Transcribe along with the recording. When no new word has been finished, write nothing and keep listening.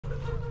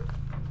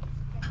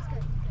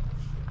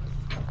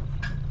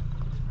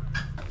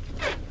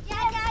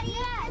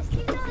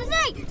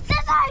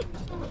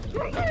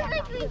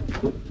Ew,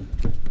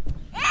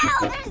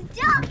 there's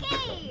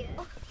jockey!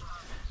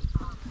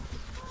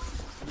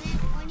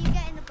 When you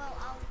get in the boat,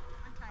 I'll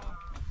untie it.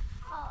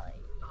 Oh,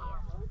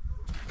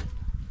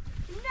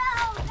 yeah. No,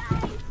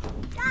 guys!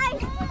 Guys!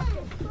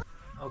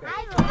 Okay.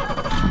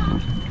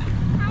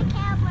 Hi,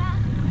 camera.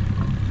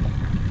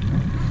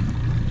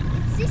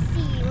 It's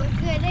Sissy. We're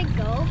gonna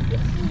go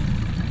fishing.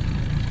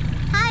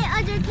 Hi,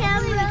 other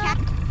camera.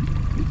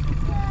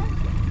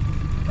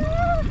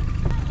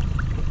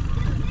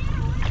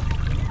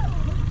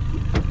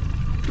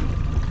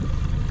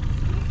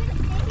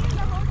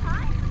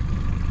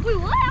 Wait,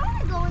 what? I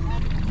want to go in there.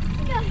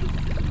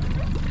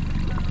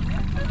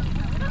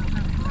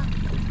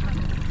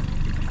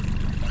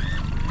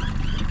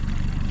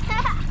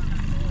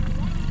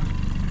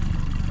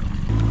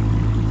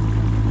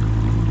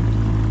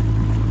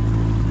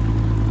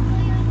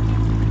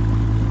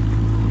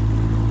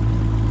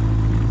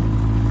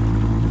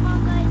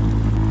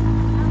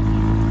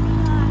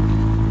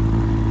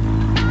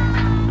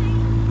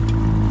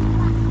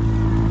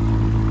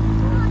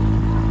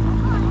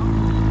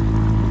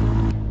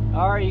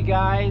 You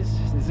guys,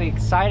 it's an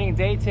exciting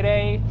day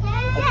today.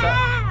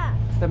 Yeah.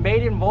 It's the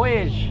maiden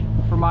voyage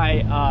for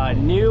my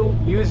new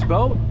used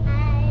boat.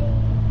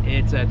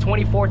 It's a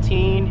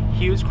 2014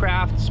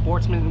 Hewescraft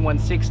Sportsman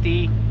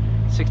 160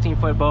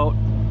 16-foot boat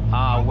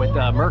with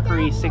a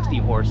Mercury 60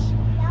 horse.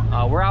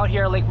 We're out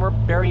here at Lake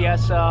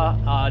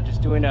Berryessa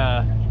just doing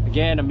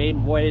again a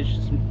maiden voyage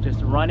just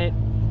to run it,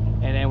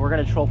 and then we're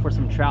gonna troll for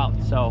some trout.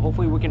 So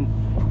hopefully we can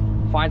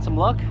find some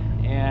luck,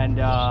 and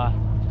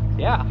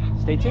yeah,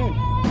 stay tuned.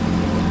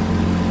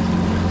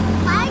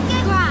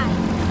 Subscribe.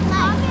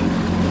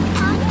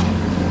 Comment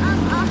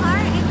a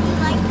heart if you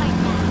like my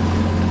dad.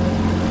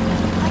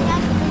 My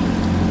dad's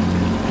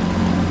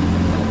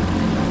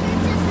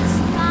just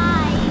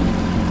subscribe.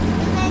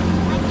 And then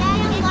my dad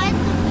can like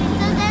the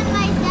video. So then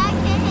my dad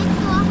can hit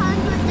to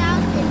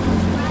 100,000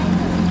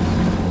 subscribers.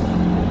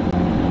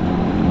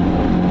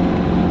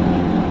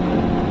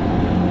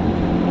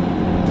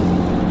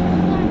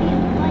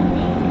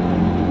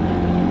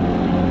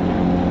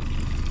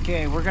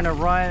 Okay, we're gonna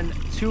run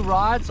 2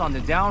 rods on the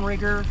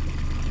downrigger.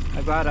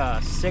 I've got a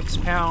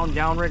 6-pound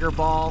downrigger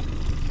ball,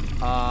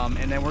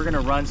 and then we're gonna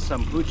run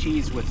some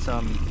hoochies with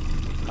some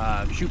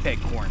shoe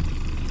peg corn.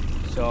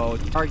 So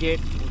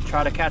target,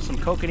 try to catch some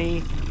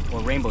kokanee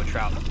or rainbow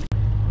trout.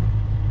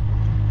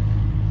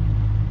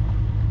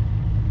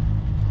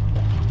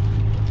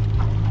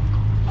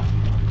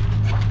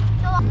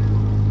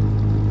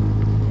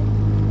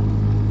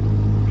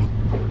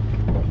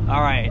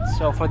 All right,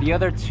 so for the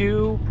other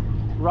 2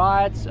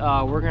 rods,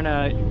 we're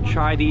gonna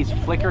try these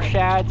flicker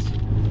shads,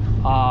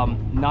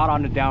 not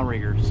on the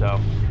downrigger, so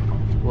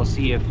we'll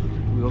see if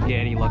we'll get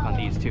any luck on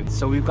these 2.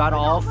 So we've got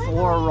all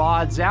 4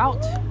 rods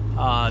out,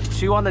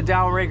 2 on the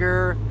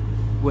downrigger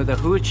with a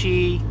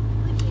hoochie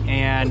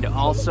and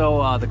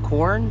also the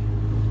corn,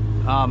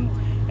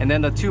 and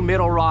then the 2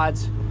 middle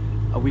rods,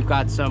 we've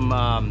got some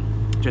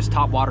just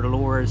top water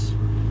lures,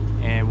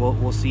 and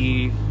we'll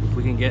see if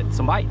we can get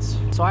some bites.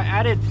 So I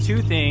added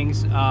 2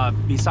 things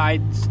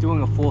besides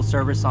doing a full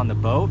service on the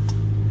boat.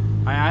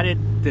 I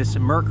added this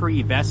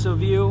Mercury Vessel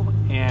View,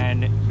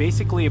 and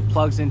basically it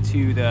plugs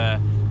into the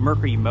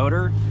Mercury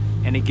motor,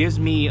 and it gives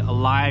me a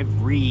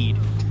live read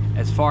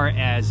as far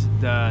as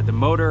the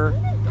motor,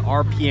 the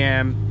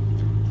RPM,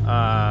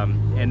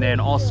 and then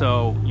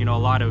also, you know, a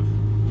lot of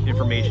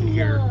information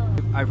here.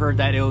 I've heard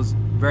that it was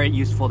very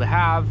useful to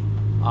have,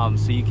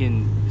 so you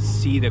can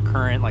see the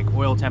current like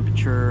oil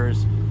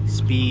temperatures,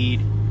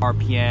 speed,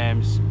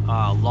 RPMs,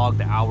 log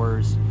the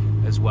hours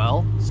as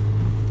well.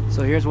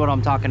 So here's what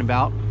I'm talking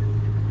about.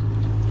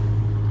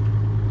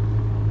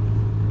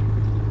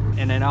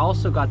 And then I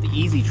also got the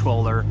easy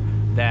troller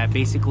that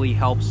basically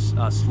helps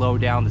slow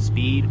down the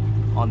speed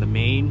on the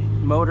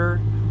main motor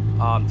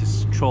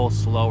to troll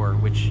slower,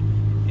 which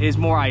is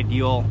more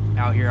ideal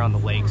out here on the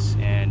lakes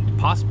and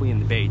possibly in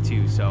the bay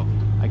too. So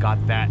I got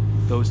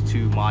those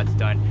 2 mods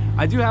done.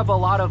 I do have a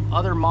lot of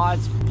other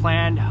mods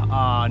planned,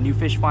 new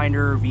fish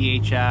finder,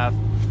 VHF,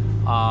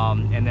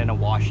 and then a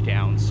wash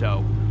down.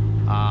 So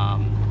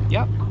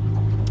yeah,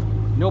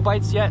 no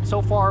bites yet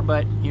so far,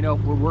 but you know,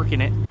 we're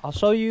working it. I'll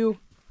show you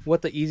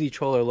what the easy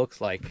troller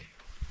looks like.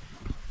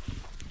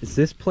 It's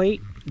this plate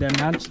that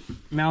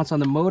mounts on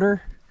the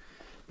motor,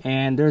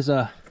 and there's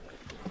a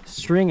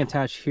string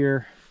attached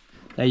here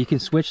that you can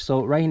switch.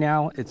 So right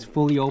now it's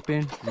fully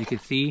open, as you can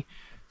see,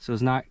 so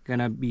it's not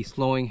gonna be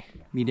slowing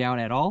me down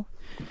at all.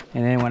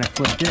 And then when I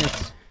flip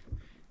this,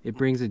 it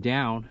brings it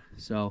down.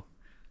 So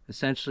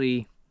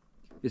essentially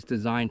it's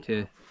designed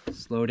to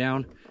slow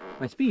down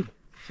my speed.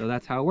 So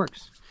that's how it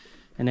works.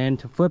 And then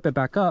to flip it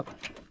back up,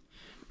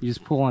 you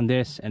just pull on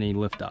this and you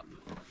lift up.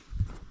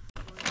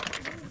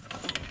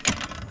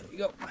 There you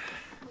go.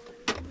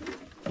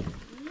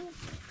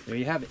 There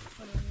you have it.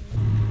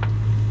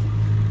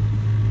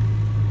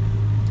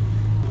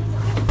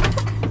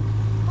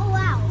 Oh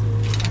wow.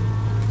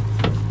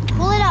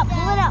 Pull it up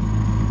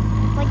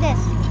like this,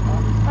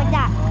 like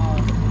that.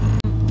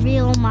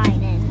 Real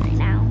Maiden right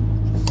now.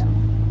 So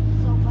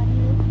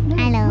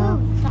I know.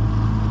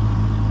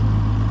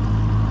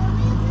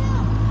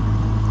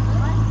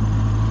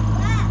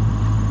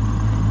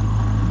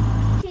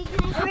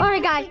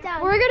 Alright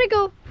guys, we're gonna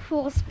go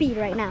full speed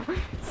right now.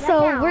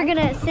 So we're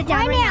gonna sit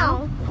down right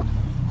now.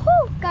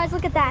 Whew, guys,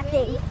 look at that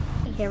thing.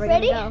 Okay, we're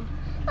Ready? gonna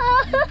go.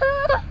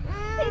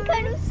 I'm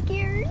kind of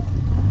scared.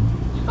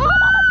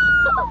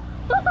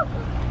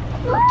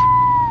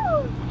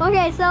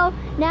 Okay, so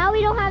now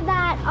we don't have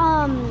that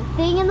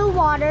thing in the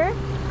water.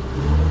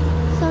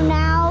 So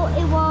now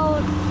it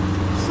won't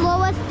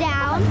slow us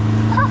down.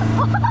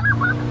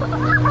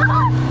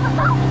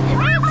 It's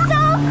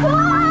so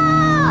cool!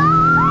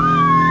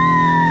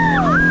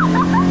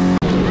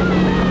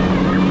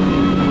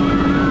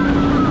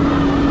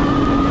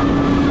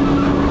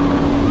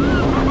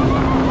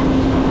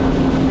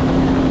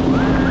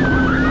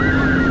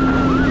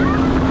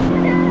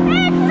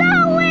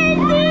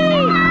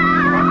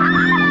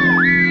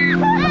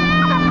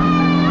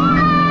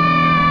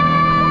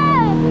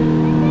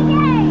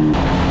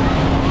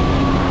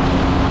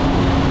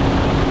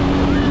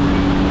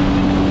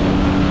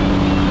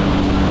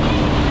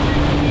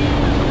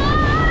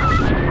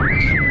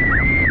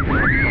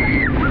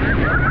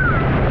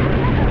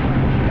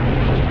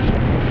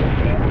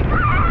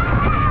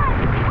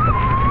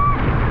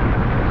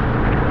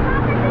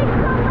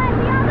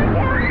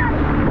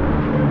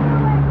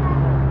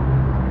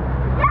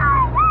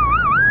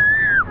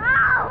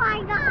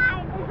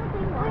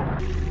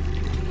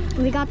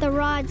 We got the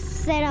rod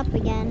set up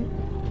again.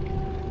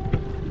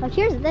 Like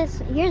here's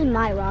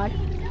my rod.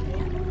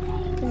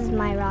 This is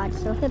my rod.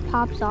 So if it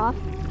pops off,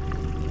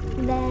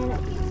 then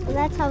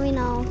that's how we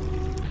know.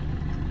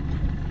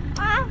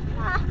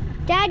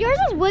 Dad, yours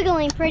is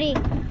wiggling pretty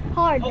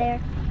hard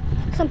there.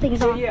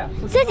 Something's on. Yeah,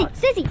 Sissy,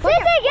 get it!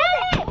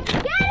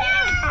 Get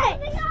it!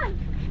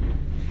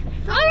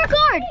 On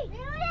record!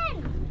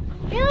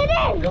 Reel it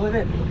in! Reel it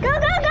in. Go, go,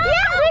 go!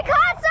 Yes, we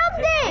caught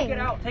something! Take it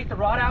out. Take the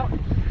rod out,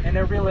 and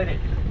then reel it in.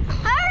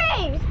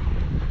 Hurry!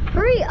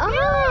 Hurry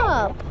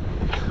up!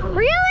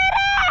 Reel it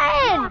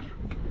in!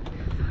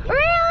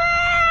 Reel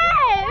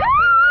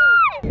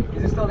it!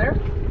 Is it still there?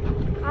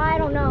 I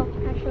don't know,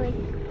 actually.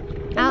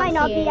 It might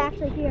not be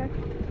actually here.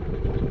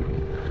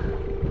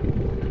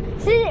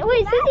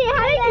 Wait, Sissy,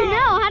 how did you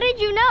know? How did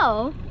you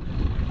know?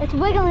 It's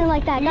wiggling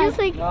like that, guys.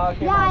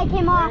 Yeah, it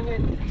came off.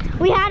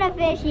 We had a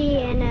fishy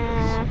and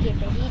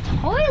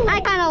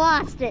I kind of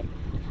lost it.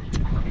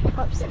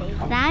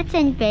 That's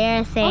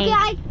embarrassing.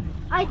 Okay,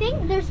 I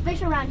think there's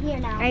fish around here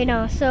now. I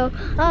know. So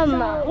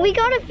we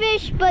got a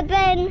fish, but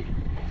then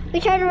we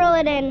tried to reel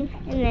it in,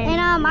 and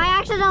I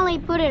accidentally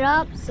put it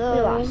up, so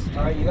we lost.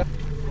 All right, you got.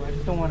 Well, I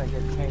just don't want to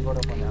get tangled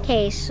up on that.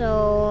 Okay,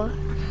 so.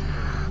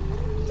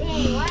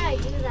 Dang, why did I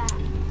do that?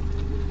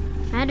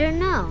 I don't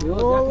know.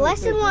 Well,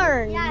 lesson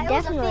learned. Yeah,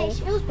 definitely.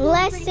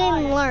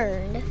 Lesson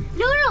learned.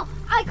 No.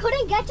 I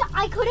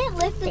couldn't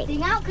lift the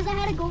thing out because I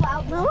had to go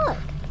out. Well, look.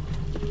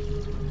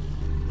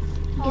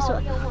 Guess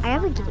what? I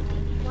have a guinea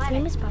pig. His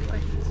name is Papa.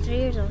 He's 3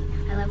 years old.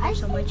 I love him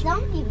so much.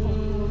 Some people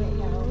move it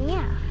though.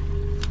 Yeah.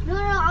 No,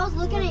 I was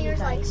looking at yours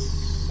like,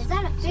 is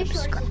that a fish or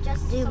is it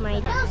just Do my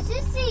No, dad.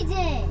 Sissy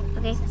did.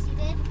 Okay. Sissy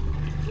did.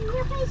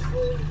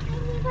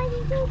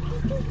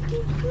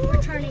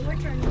 We're turning.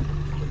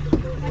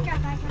 Watch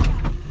out, guys.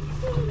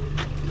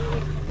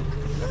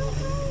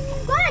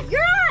 Bud,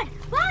 you're on!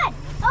 Bud!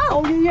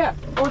 Oh yeah.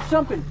 Oh, it's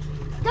jumping.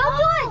 Don't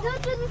do it!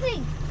 Don't do the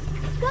thing!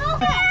 Go!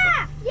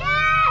 Yeah! Yes!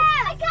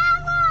 I got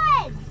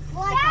one!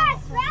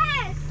 Fast!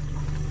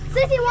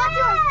 Sissy, watch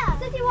yours!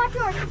 Sissy, watch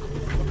yours!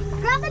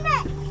 Grab the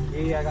net!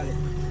 Yeah, I got it.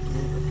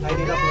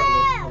 Tighten it up a little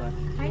bit. Hold on.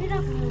 Tighten it up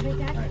a little bit,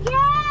 Dad. Right.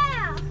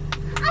 Yeah!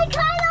 I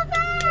caught a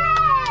fish!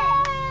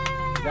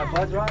 Is that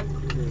Bud's rod?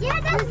 Yeah,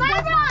 that's my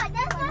rod!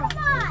 That's my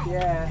rod!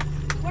 Yeah.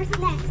 Where's the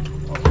net?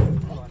 Oh,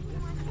 hold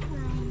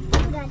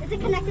on. Is it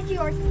connected to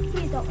yours?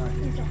 Please don't. All right.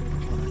 Please don't.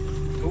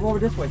 Move over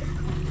this way.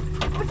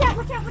 Watch out!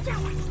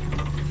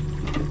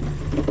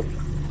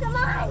 Come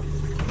on!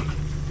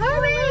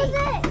 Hurry! Lose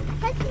it!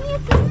 Catch me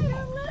if you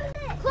don't lose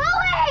it!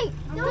 Chloe!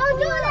 Don't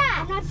do that!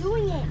 I'm not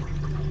doing it.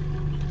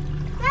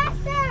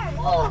 Faster!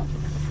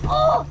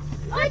 Oh!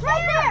 Right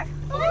there!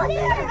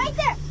 Right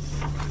there!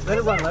 Let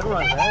it run.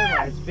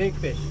 It's big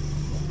fish.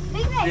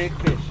 Big fish! Big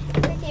fish.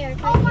 Right there.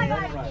 Oh my Let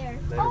it god! run. Let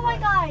it Oh my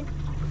run. god!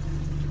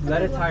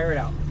 Let it tire it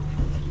out.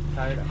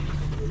 Tire it out.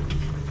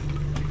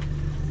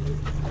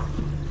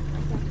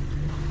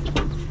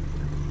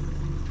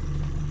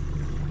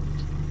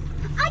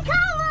 I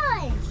caught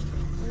one!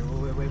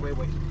 Wait.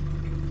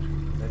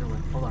 Let it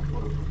run. Hold on.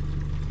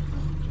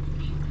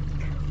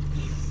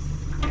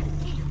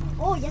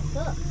 Oh, yes,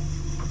 sir.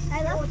 I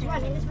love it's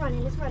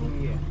running.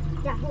 Yeah.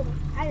 Yeah, hold on.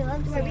 I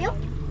love it. Do I reel?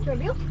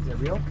 Is it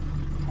real?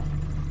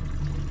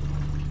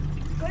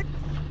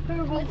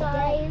 Oh,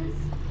 guys.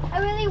 I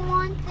really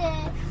want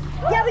this.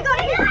 Yeah, we got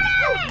it!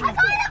 I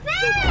caught a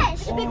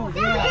fish! Oh, Daddy,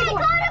 yeah. I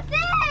caught a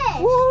fish!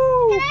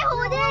 Woo! Can I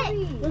hold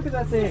it? Look at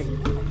that thing.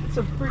 It's a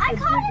I freaking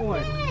caught big a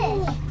one. fish!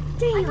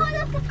 I caught a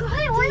fish!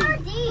 Wait, where's our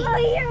D?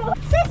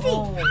 Sissy! Oh,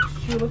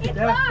 shoot, look at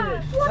that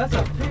fish. That's a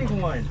big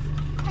one.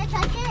 Can I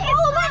touch it?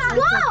 Oh, let's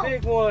That's a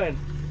big one.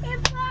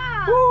 It's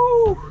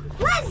Woo!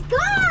 Let's go!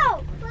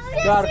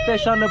 Got a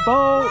fish on the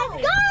boat.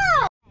 Let's go!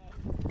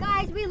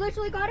 Guys, Guys, we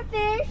literally got a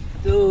fish.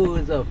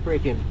 Dude, it's a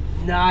freaking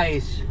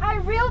nice. I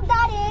reeled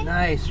that in.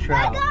 Nice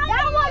trout.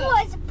 That one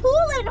was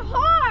pulling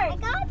hard. I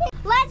got it.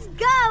 Let's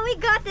go. We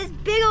got this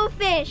big old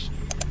fish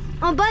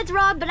on Bud's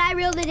rod, but I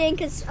reeled it in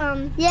because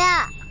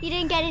yeah, he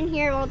didn't get in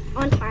here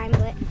on time.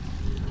 But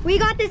we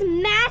got this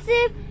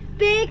massive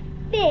big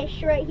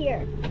fish right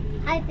here.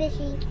 Hi,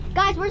 fishy.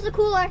 Guys, where's the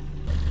cooler?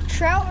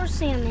 Trout or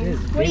salmon?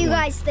 What do you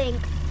guys think?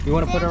 You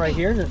want to put it right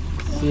here to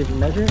see if you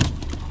measure it?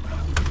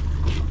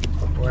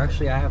 Or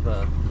actually, I have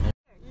a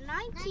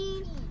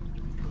 19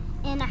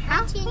 and a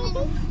half, maybe?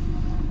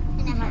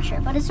 I'm not sure,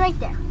 but it's right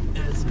there.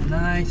 It's a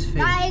nice fish.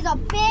 That is a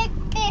big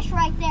fish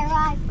right there,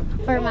 guys.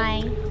 For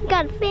mine.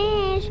 Got a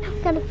fish.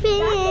 Got a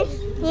fish.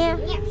 Yeah,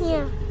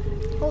 yeah.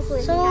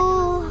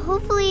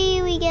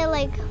 Hopefully we get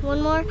like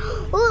one more.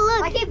 Oh,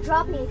 look. I keep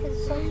dropping it because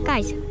it's so.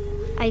 Guys,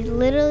 I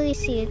literally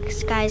see a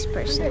skies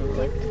person.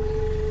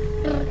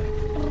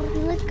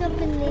 Look up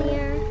in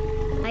there.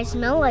 I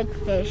smell like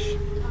fish.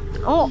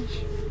 Oh.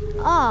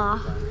 Oh.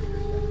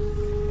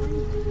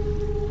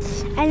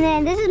 And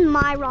then this is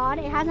my rod.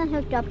 It hasn't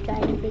hooked up to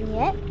anything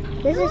yet.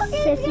 This is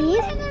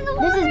Sissy's.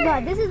 This is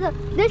Bud.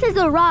 This is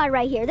the rod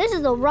right here. This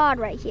is the rod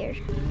right here.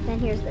 Then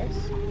here's this.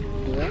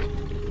 Here.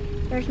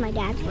 There's my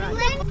dad's rod.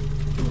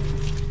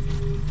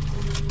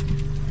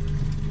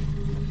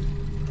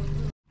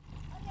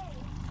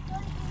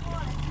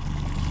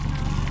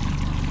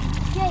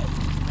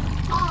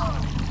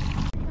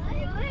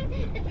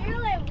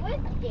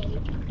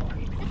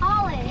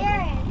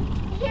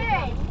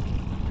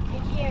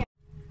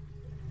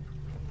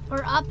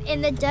 We're up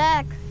in the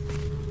deck.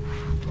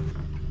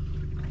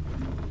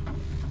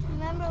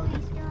 Remember, we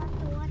still have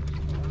to watch.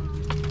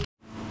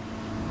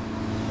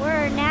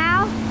 We're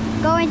now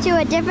going to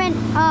a different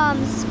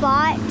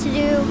spot to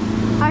do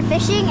our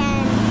fishing,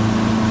 and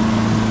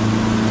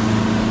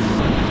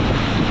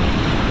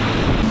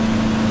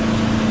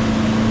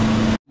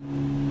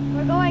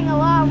we're going a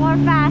lot more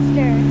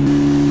faster.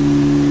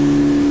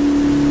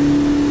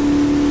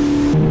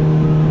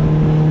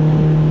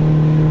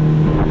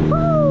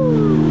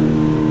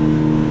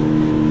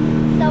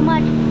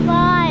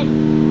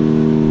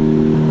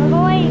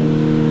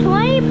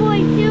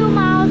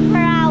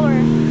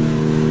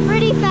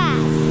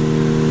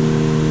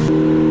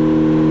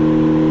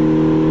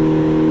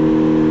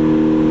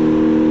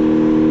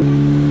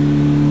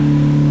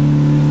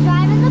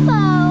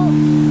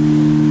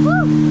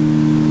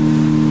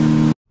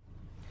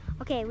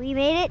 Okay, we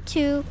made it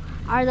to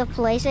the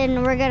place,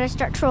 and we're gonna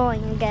start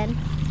trolling again.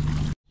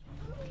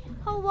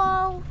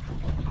 Hello.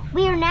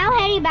 We are now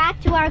heading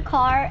back to our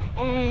car,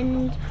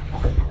 and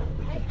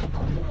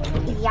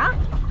yeah,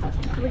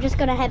 we're just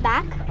gonna head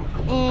back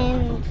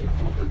and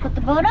put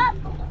the boat up,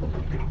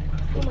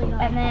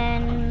 and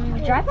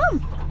then drive home.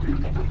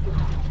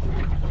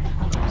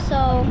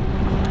 So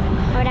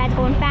our dad's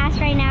going fast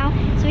right now,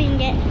 so we can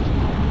get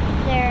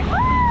there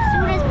as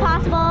soon as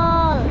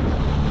possible.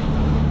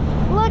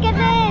 Look at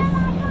this.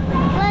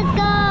 Let's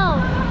go.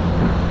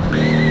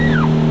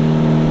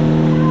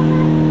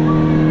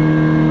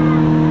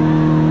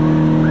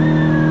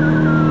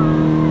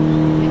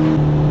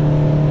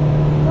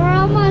 We're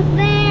almost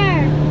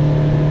there.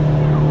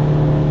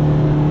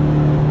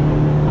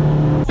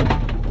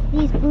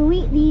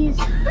 These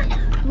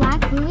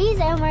black buoys,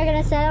 and we're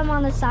gonna set them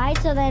on the side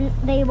so then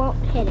they won't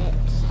hit it.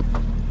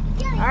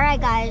 All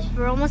right, guys,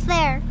 we're almost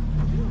there.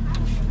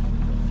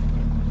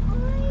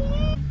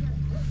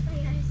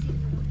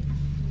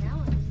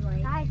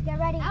 Get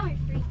ready.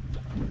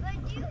 But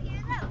do you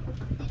hear that?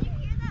 Did you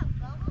hear that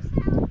bubble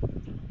sound?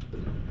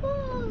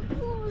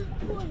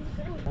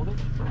 Hold it.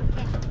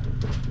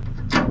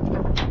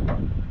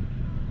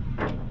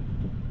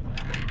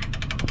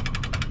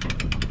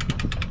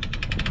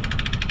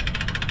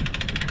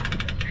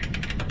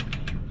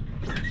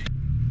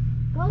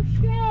 Go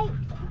straight.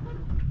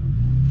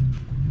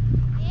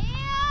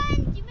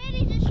 And you made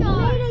it to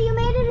shore. You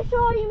made it to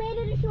shore. You made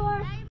it to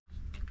shore.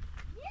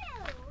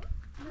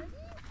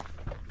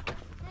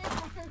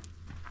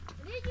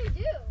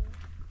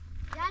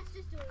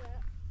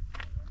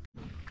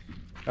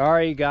 All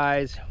right, you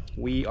guys,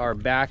 we are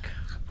back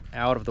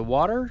out of the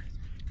water,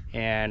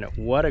 and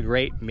what a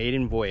great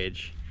maiden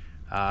voyage.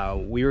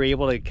 We were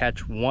able to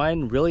catch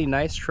one really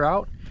nice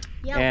trout,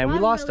 and we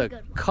lost really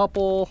a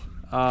couple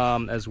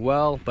as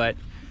well, but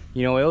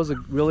you know, it was a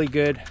really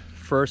good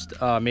first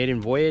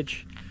maiden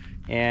voyage.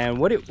 And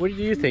what did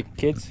you think,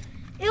 kids?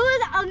 It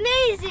was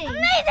amazing.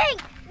 Amazing.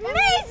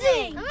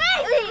 Amazing. Amazing.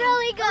 It was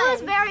really good. It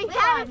was very fun. We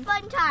had a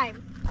fun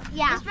time.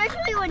 Yeah.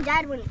 Especially when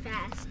Dad went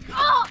fast.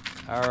 Oh!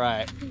 All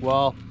right.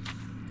 Well,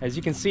 as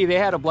you can see, they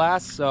had a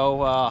blast.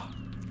 So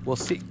we'll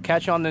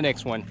catch you on the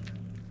next one.